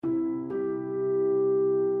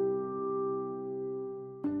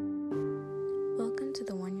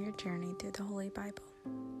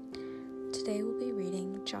Today we'll be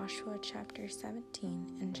reading Joshua chapter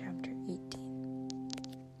 17 and chapter 18.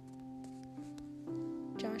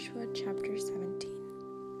 Joshua chapter 17.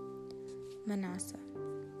 Manasseh.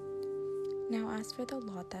 Now as for the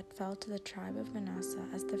lot that fell to the tribe of Manasseh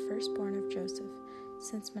as the firstborn of Joseph,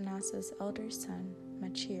 since Manasseh's elder son,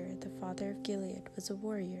 Machir, the father of Gilead, was a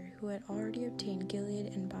warrior who had already obtained Gilead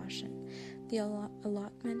and Bashan, the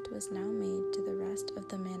allotment was now made to the rest of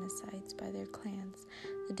the Manassites by their clans,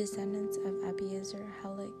 the descendants of Abiezer,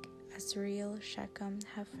 Helek, Asriel, Shechem,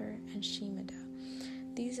 Hepher, and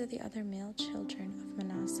Shemedah. These are the other male children of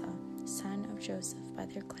Manasseh, son of Joseph, by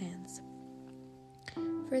their clans.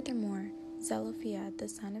 Furthermore, Zelophehad, the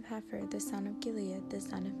son of Hepher, the son of Gilead, the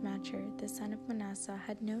son of Machir, the son of Manasseh,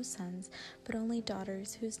 had no sons, but only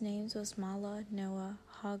daughters, whose names was Mahlah, Noah,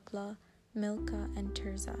 Hoglah, Milcah, and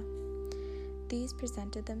Tirzah. These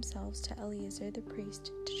presented themselves to Eleazar the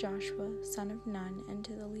priest, to Joshua, son of Nun, and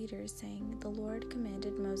to the leaders, saying, The Lord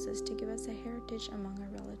commanded Moses to give us a heritage among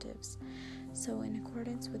our relatives. So, in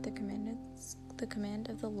accordance with the command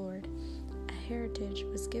of the Lord, a heritage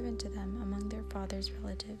was given to them among their father's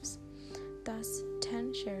relatives. Thus,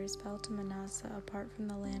 10 shares fell to Manasseh apart from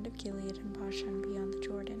the land of Gilead and Bashan beyond the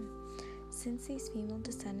Jordan. Since these female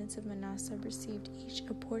descendants of Manasseh received each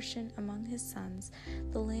a portion among his sons,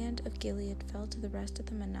 the land of Gilead fell to the rest of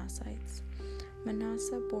the Manassites.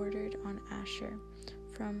 Manasseh bordered on Asher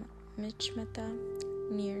from Michmetah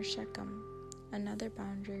near Shechem. Another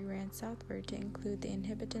boundary ran southward to include the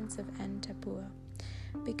inhabitants of En-Tappuah,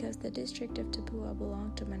 because the district of Tappuah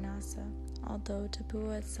belonged to Manasseh, although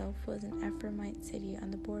Tappuah itself was an Ephraimite city on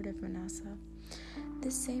the border of Manasseh.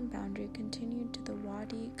 This same boundary continued to the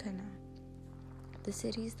Wadi Qana. The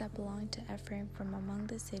cities that belonged to Ephraim from among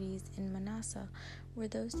the cities in Manasseh were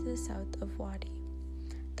those to the south of Wadi.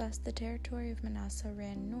 Thus the territory of Manasseh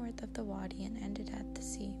ran north of the Wadi and ended at the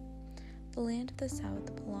sea. The land of the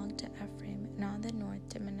south belonged to Ephraim, and on the north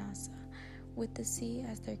to Manasseh, with the sea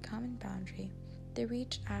as their common boundary. They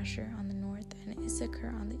reached Asher on the north and Issachar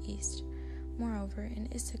on the east. Moreover, in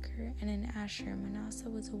Issachar and in Asher, Manasseh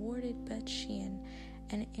was awarded Beth-shean,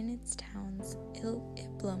 and in its towns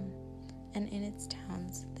Iblam, and in its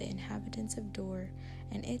towns the inhabitants of Dor,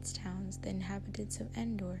 and its towns the inhabitants of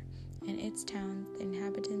Endor, and its towns the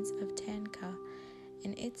inhabitants of Tanka,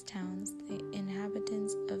 and its towns the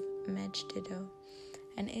inhabitants of Megiddo,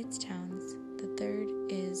 and its towns. The third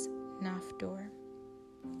is Naphdor.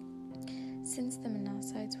 Since the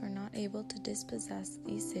Manassites were not able to dispossess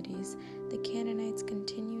these cities, the Canaanites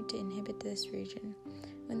continued to inhabit this region.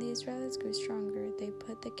 When the Israelites grew stronger, they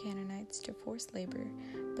put the Canaanites to forced labor,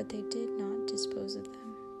 but they did not dispose of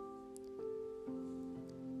them.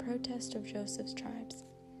 Protest of Joseph's tribes.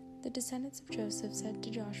 The descendants of Joseph said to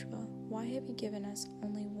Joshua, Why have you given us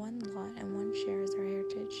only one lot and one share as our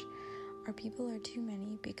heritage? Our people are too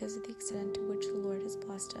many because of the extent to which the Lord has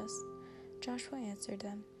blessed us. Joshua answered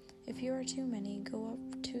them, If you are too many, go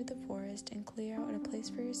up to the forest and clear out a place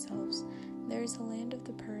for yourselves. There is the land of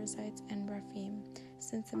the Perizzites and Rephaim,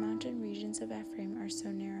 since the mountain regions of Ephraim are so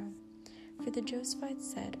narrow. For the Josephites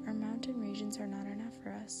said, Our mountain regions are not enough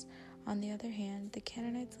for us. On the other hand, the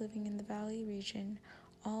Canaanites living in the valley region,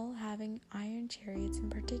 all having iron chariots, in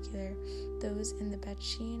particular those in the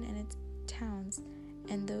Beth-shean and its towns,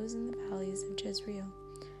 and those in the valleys of Jezreel.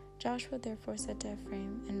 Joshua therefore said to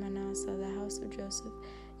Ephraim and Manasseh, the house of Joseph,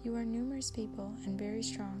 You are numerous people and very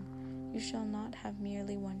strong. You shall not have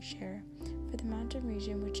merely one share, for the mountain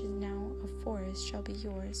region which is now a forest shall be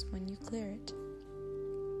yours when you clear it.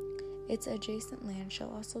 Its adjacent land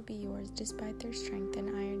shall also be yours, despite their strength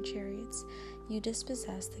and iron chariots. You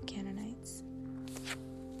dispossess the Canaanites.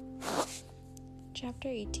 Chapter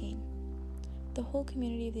 18. The whole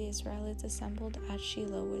community of the Israelites assembled at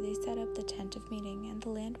Shiloh, where they set up the tent of meeting, and the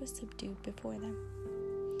land was subdued before them.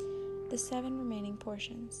 The 7 remaining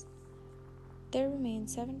portions. There remained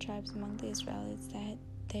 7 tribes among the Israelites that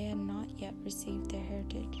they had not yet received their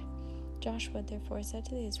heritage. Joshua therefore said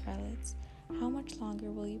to the Israelites, How much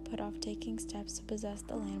longer will you put off taking steps to possess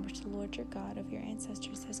the land which the Lord your God of your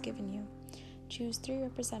ancestors has given you? Choose 3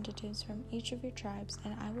 representatives from each of your tribes,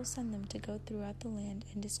 and I will send them to go throughout the land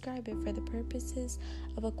and describe it for the purposes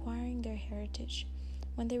of acquiring their heritage.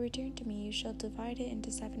 When they return to me, you shall divide it into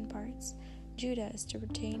 7 parts. Judah is to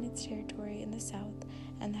retain its territory in the south,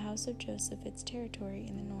 and the house of Joseph its territory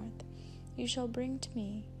in the north. You shall bring to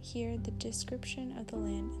me here the description of the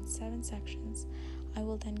land in 7 sections. I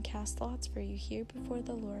will then cast lots for you here before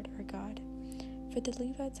the Lord our God. For the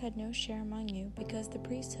Levites had no share among you, because the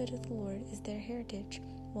priesthood of the Lord is their heritage,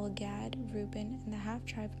 while Gad, Reuben, and the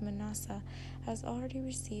half-tribe of Manasseh has already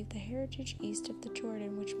received the heritage east of the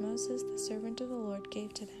Jordan which Moses, the servant of the Lord,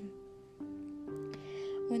 gave to them.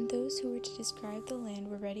 When those who were to describe the land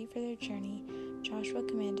were ready for their journey, Joshua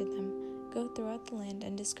commanded them, "Go throughout the land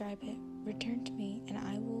and describe it. Return to me, and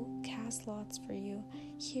I will cast lots for you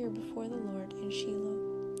here before the Lord in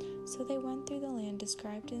Shiloh." So they went through the land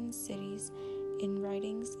described in cities, in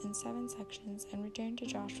writings in 7 sections, and returned to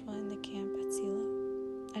Joshua in the camp at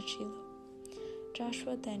Shiloh.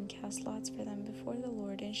 Joshua then cast lots for them before the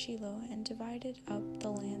Lord in Shiloh and divided up the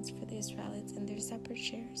lands for the Israelites in their separate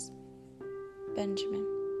shares. Benjamin.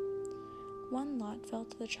 One lot fell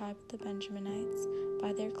to the tribe of the Benjaminites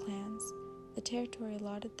by their clans. The territory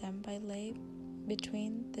allotted them by lay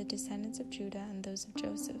between the descendants of Judah and those of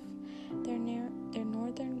Joseph. Their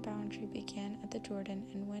northern boundary began at the Jordan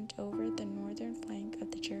and went over the northern flank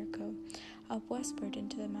of the Jericho, up westward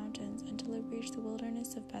into the mountains until it reached the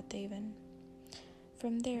wilderness of Beth-aven.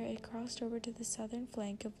 From there it crossed over to the southern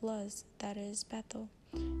flank of Luz, that is, Bethel.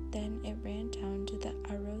 Then it ran down to the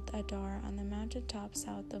Aroth Adar on the mountain top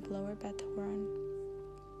south of Lower Beth-horon.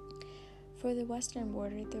 For the western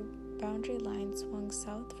border, the boundary line swung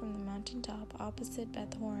south from the mountain top opposite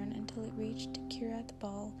Beth-horon until it reached Kiriath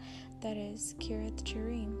Baal, that is, Kiriath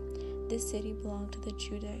Jearim. This city belonged to the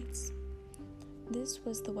Judites. This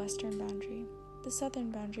was the western boundary. The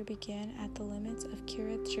southern boundary began at the limits of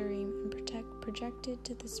Kiriath Jearim and projected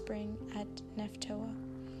to the spring at Nephtoah.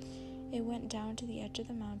 It went down to the edge of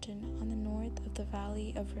the mountain on the north of the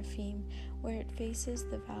valley of Rephaim, where it faces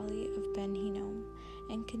the valley of Ben Hinnom,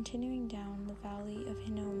 and continuing down the valley of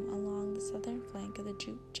Hinnom along the southern flank of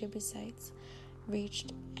the Jebusites,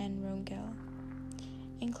 reached En-Rogel.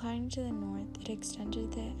 Inclining to the north, it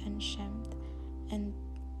extended to En-Shemth, and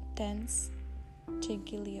thence to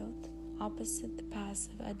Gileoth, opposite the pass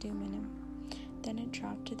of Adummim. Then it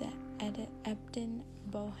dropped to the Ebden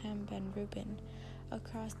Bohem Ben Reuben,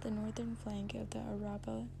 across the northern flank of the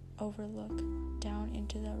Arabah overlook, down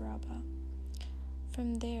into the Arabah.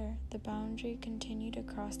 From there, the boundary continued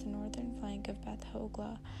across the northern flank of Beth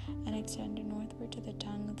Hoglah and extended northward to the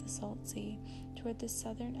tongue of the Salt Sea, toward the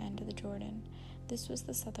southern end of the Jordan. This was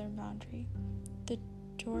the southern boundary. The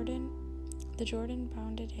Jordan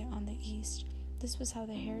bounded it on the east. This was how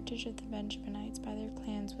the heritage of the Benjaminites by their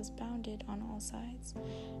clans was bounded on all sides.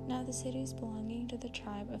 Now the cities belonging to the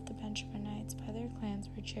tribe of the Benjaminites by their clans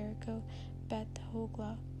were Jericho, Beth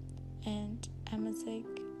Hoglah, and Amazek,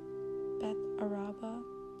 Beth Arabah,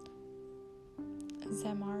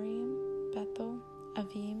 Zemaraim, Bethel,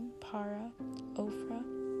 Avim, Para, Ophrah,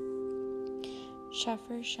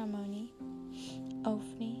 Shepher, Shammoni,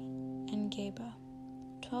 Ophni, and Geba,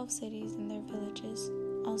 12 cities and their villages,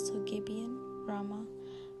 also Gibeon, Ramah,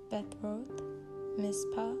 Bethroth,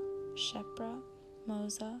 Mizpah, Shepra,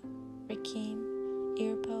 Moza, Rekem,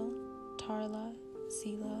 Irpel, Tarla,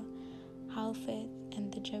 Zelah, Halphith,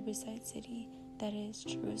 and the Jebusite city, that is,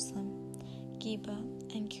 Jerusalem, Geba,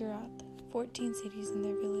 and Kirath, 14 cities and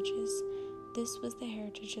their villages. This was the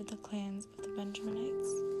heritage of the clans of the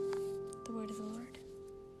Benjaminites.